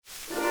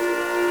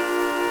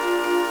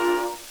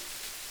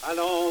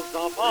Aux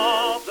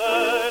enfants de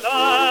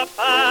la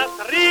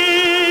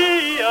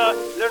patrie,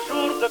 le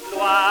jour de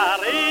gloire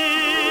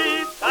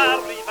est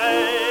arrivé.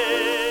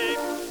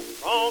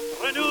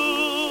 Contre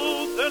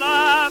nous de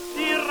la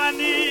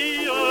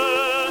tyrannie,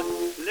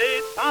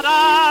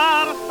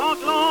 l'étendard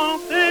sanglant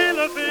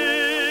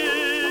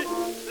élevé,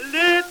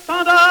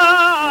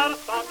 l'étendard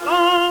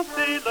sanglant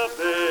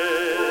élevé.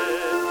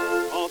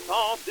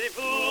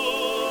 Entendez-vous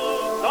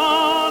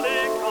dans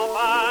les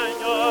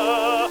campagnes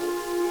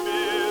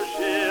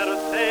mugir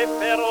ces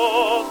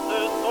féroces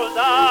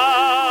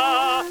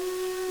soldats?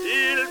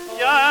 Ils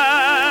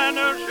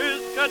viennent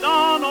jusque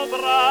dans nos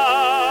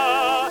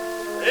bras,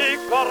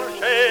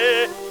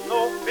 égorger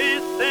nos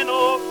fils et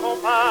nos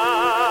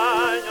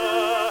compagnes.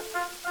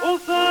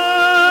 Aux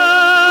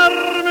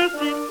armes,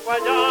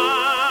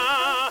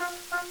 citoyens,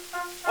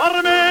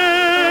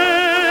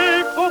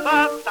 formez vos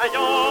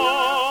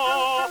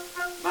bataillons,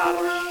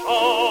 marchons,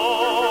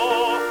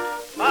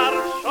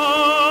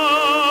 marchons,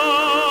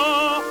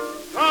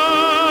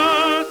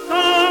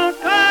 sans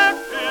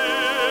capture,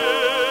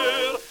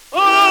 au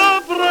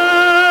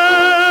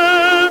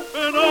bref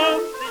nos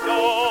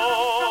sillons.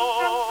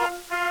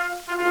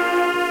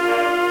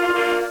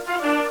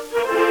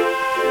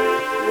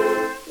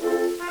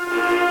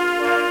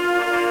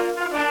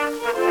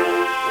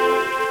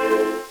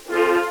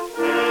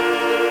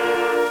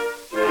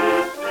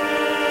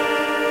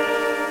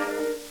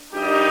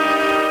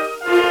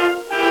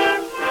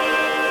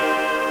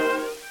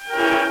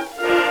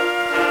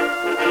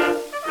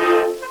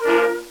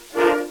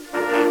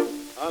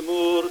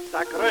 Amour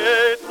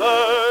sacré de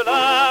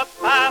la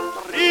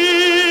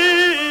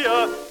patrie,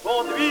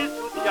 conduit,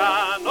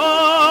 soutient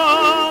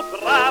nos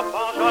braves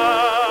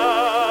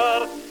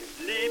vengeurs.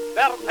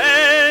 Liberté,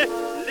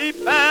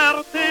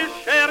 liberté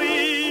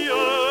chérie,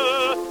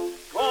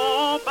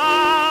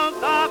 combats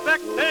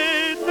avec tes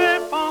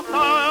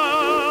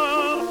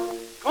défenseurs,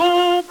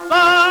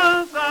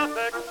 combats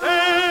avec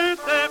tes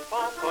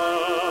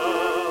défenseurs.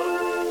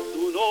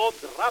 Sous nos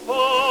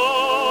drapeaux